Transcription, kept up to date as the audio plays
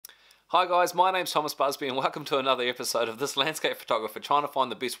Hi guys, my name's Thomas Busby and welcome to another episode of this landscape photographer trying to find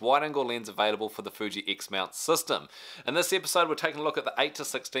the best wide angle lens available for the Fuji X mount system. In this episode we're taking a look at the 8 to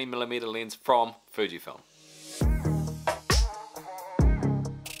 16mm lens from Fujifilm.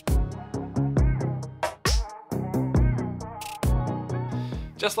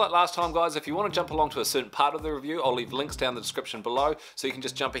 Just like last time guys, if you want to jump along to a certain part of the review, I'll leave links down in the description below so you can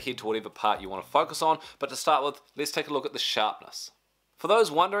just jump ahead to whatever part you want to focus on. But to start with, let's take a look at the sharpness. For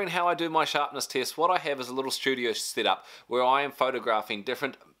those wondering how I do my sharpness test, what I have is a little studio setup where I am photographing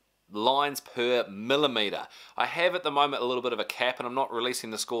different lines per millimeter. I have at the moment a little bit of a cap and I'm not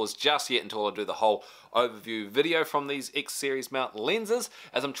releasing the scores just yet until I do the whole overview video from these X series mount lenses,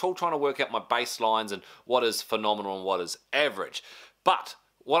 as I'm still trying to work out my baselines and what is phenomenal and what is average. But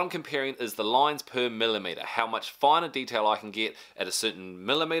what I'm comparing is the lines per millimeter, how much finer detail I can get at a certain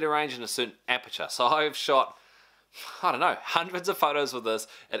millimeter range and a certain aperture. So I've shot, I don't know, hundreds of photos with this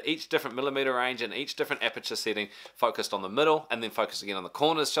at each different millimeter range and each different aperture setting, focused on the middle and then focused again on the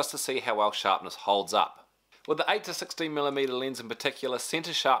corners just to see how well sharpness holds up. With the 8 to 16mm lens in particular,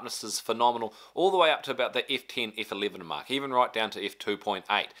 center sharpness is phenomenal all the way up to about the f10, f11 mark, even right down to f2.8.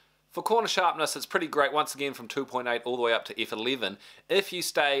 For corner sharpness, it's pretty great once again from 2.8 all the way up to f11 if you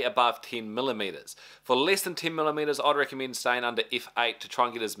stay above 10mm. For less than 10mm, I'd recommend staying under f8 to try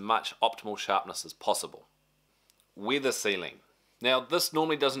and get as much optimal sharpness as possible. Weather sealing. Now this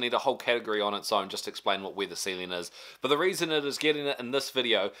normally doesn't need a whole category on its own just to explain what weather sealing is, but the reason it is getting it in this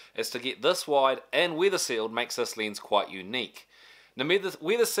video is to get this wide and weather sealed makes this lens quite unique. Now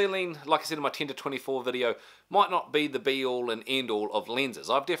weather sealing, like I said in my 10 to 24 video, might not be the be all and end all of lenses.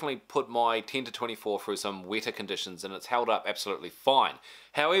 I've definitely put my 10 to 24 through some wetter conditions and it's held up absolutely fine.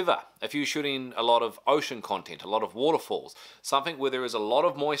 However, if you're shooting a lot of ocean content, a lot of waterfalls, something where there is a lot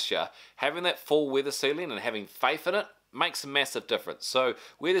of moisture, having that full weather sealing and having faith in it makes a massive difference. So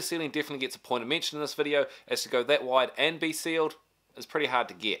weather sealing definitely gets a point of mention in this video, as to go that wide and be sealed is pretty hard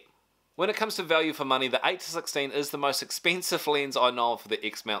to get. When it comes to value for money, the 8 to 16 is the most expensive lens I know of for the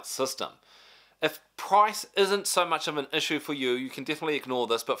X mount system. If price isn't so much of an issue for you, you can definitely ignore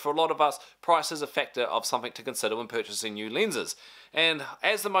this, but for a lot of us, price is a factor of something to consider when purchasing new lenses. And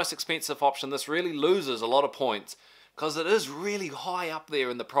as the most expensive option, this really loses a lot of points because it is really high up there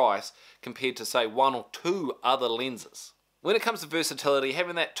in the price compared to say one or two other lenses. When it comes to versatility,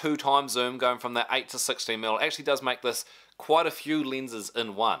 having that 2x zoom going from that 8 to 16mm actually does make this quite a few lenses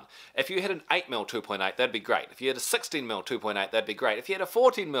in one. If you had an 8mm 2.8, that'd be great. If you had a 16mm 2.8, that'd be great. If you had a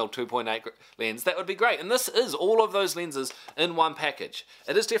 14mm 2.8 lens, that would be great. And this is all of those lenses in one package.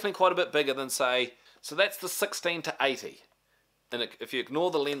 It is definitely quite a bit bigger than, say, so that's the 16 to 80. And if you ignore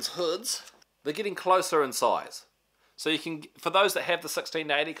the lens hoods, they're getting closer in size. So you can, for those that have the 16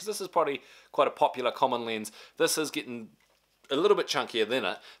 to 80, because this is probably quite a popular common lens, this is getting a little bit chunkier than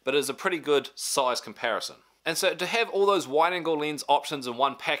it, but it is a pretty good size comparison. And so to have all those wide angle lens options in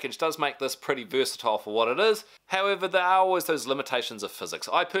one package does make this pretty versatile for what it is. However, there are always those limitations of physics.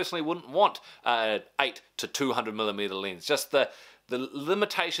 I personally wouldn't want an 8 to 200mm lens. Just the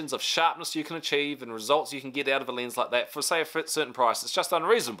limitations of sharpness you can achieve and results you can get out of a lens like that for, say, a certain price, it's just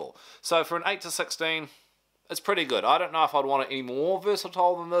unreasonable. So for an 8 to 16, it's pretty good. I don't know if I'd want it any more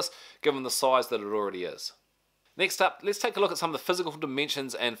versatile than this, given the size that it already is. Next up, let's take a look at some of the physical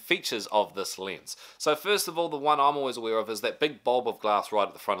dimensions and features of this lens. So first of all, the one I'm always aware of is that big bulb of glass right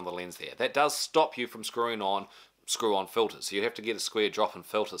at the front of the lens there. That does stop you from screw-on filters, so you have to get a square drop-in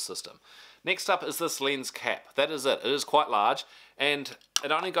filter system. Next up is this lens cap. That is it. It is quite large, and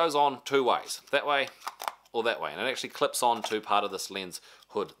it only goes on two ways, that way or that way, and it actually clips on to part of this lens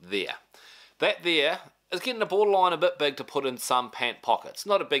hood there. That there is getting a borderline a bit big to put in some pant pockets.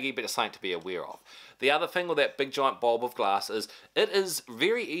 Not a biggie, but it's something to be aware of. The other thing with that big giant bulb of glass is it is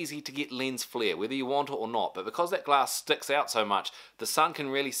very easy to get lens flare, whether you want it or not, but because that glass sticks out so much, the sun can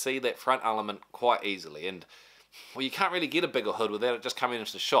really see that front element quite easily, and well, you can't really get a bigger hood without it just coming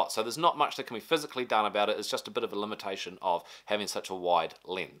into the shot, so there's not much that can be physically done about it. It's just a bit of a limitation of having such a wide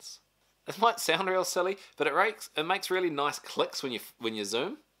lens. It might sound real silly, but it makes really nice clicks when you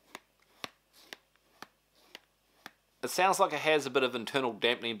zoom. It sounds like it has a bit of internal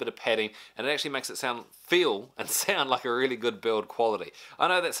dampening, a bit of padding, and it actually makes it feel and sound like a really good build quality. I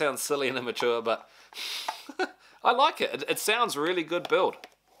know that sounds silly and immature, but I like it. It sounds really good build.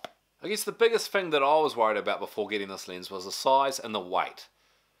 I guess the biggest thing that I was worried about before getting this lens was the size and the weight.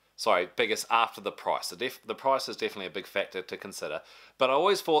 Sorry, biggest after the price. The price is definitely a big factor to consider, but I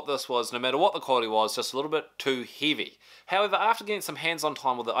always thought this was, no matter what the quality was, just a little bit too heavy. However, after getting some hands-on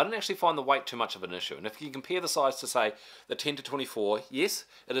time with it, I didn't actually find the weight too much of an issue. And if you compare the size to, say, the 10 to 24, yes,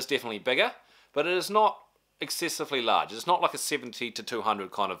 it is definitely bigger, but it is not excessively large. It's not like a 70 to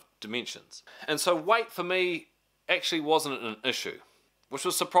 200 kind of dimensions. And so weight for me actually wasn't an issue, which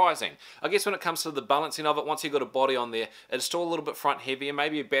was surprising. I guess when it comes to the balancing of it, once you've got a body on there, it's still a little bit front heavier.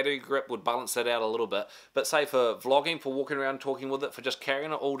 Maybe a battery grip would balance that out a little bit. But say for vlogging, for walking around talking with it, for just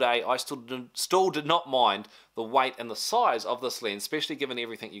carrying it all day, I still did not mind the weight and the size of this lens, especially given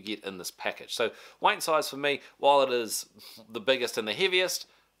everything you get in this package. So weight and size for me, while it is the biggest and the heaviest,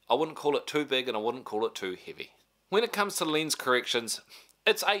 I wouldn't call it too big and I wouldn't call it too heavy. When it comes to lens corrections,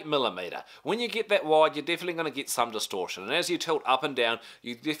 it's 8mm. When you get that wide, you're definitely going to get some distortion. And as you tilt up and down,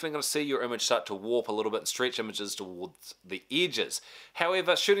 you're definitely going to see your image start to warp a little bit and stretch images towards the edges.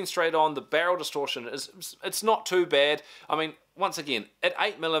 However, shooting straight on, the barrel distortion, it's not too bad. I mean, once again, at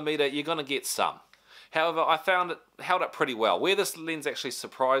 8mm, you're going to get some. However, I found it held up pretty well. Where this lens actually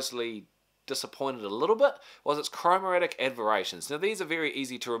surprisingly disappointed a little bit was its chromatic aberrations. Now these are very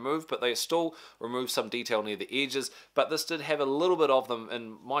easy to remove, but they still remove some detail near the edges, but this did have a little bit of them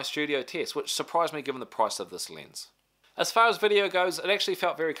in my studio test, which surprised me given the price of this lens. As far as video goes, it actually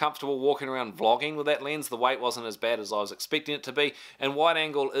felt very comfortable walking around vlogging with that lens. The weight wasn't as bad as I was expecting it to be, and wide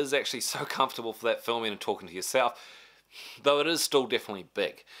angle is actually so comfortable for that filming and talking to yourself, though it is still definitely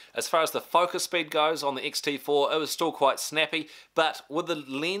big. As far as the focus speed goes on the XT4, it was still quite snappy, but with the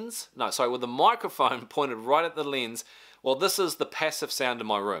with the microphone pointed right at the lens, well, this is the passive sound in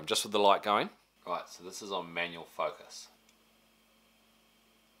my room, just with the light going. Right, so this is on manual focus.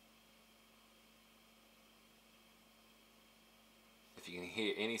 If you can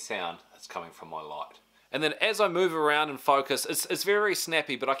hear any sound, it's coming from my light. And then as I move around and focus, it's very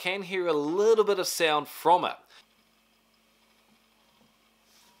snappy, but I can hear a little bit of sound from it.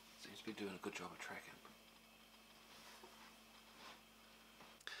 Be doing a good job of tracking.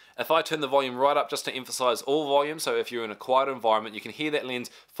 If I turn the volume right up just to emphasize all volume, so if you're in a quiet environment, you can hear that lens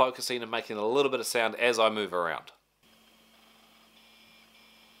focusing and making a little bit of sound as I move around.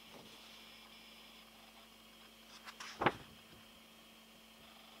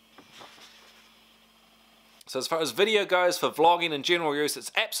 So as far as video goes, for vlogging and general use,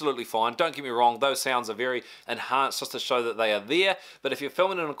 it's absolutely fine. Don't get me wrong, those sounds are very enhanced just to show that they are there. But if you're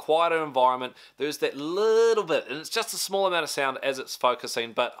filming in a quieter environment, there's that little bit, and it's just a small amount of sound as it's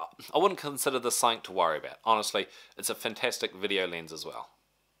focusing, but I wouldn't consider this something to worry about. Honestly, it's a fantastic video lens as well.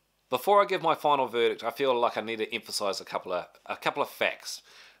 Before I give my final verdict, I feel like I need to emphasize a couple of facts.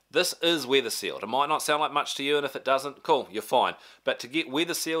 This is weather sealed. It might not sound like much to you, and if it doesn't, cool, you're fine. But to get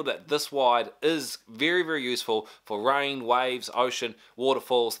weather sealed at this wide is very, very useful for rain, waves, ocean,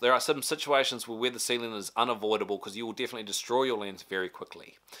 waterfalls. There are some situations where weather sealing is unavoidable because you will definitely destroy your lens very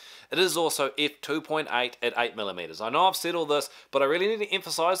quickly. It is also f2.8 at 8mm. I know I've said all this, but I really need to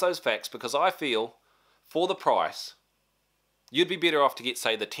emphasize those facts because I feel, for the price, you'd be better off to get,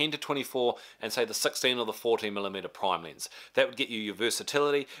 say, the 10 to 24 and, say, the 16 or the 14mm prime lens. That would get you your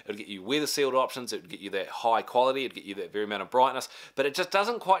versatility, it would get you weather sealed options, it would get you that high quality, it would get you that very amount of brightness, but it just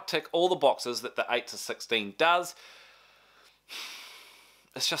doesn't quite tick all the boxes that the 8 to 16 does.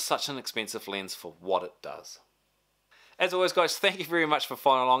 It's just such an expensive lens for what it does. As always, guys, thank you very much for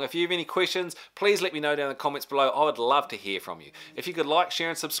following along. If you have any questions, please let me know down in the comments below. I would love to hear from you. If you could like, share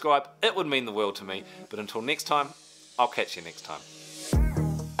and subscribe, it would mean the world to me. But until next time, I'll catch you next time.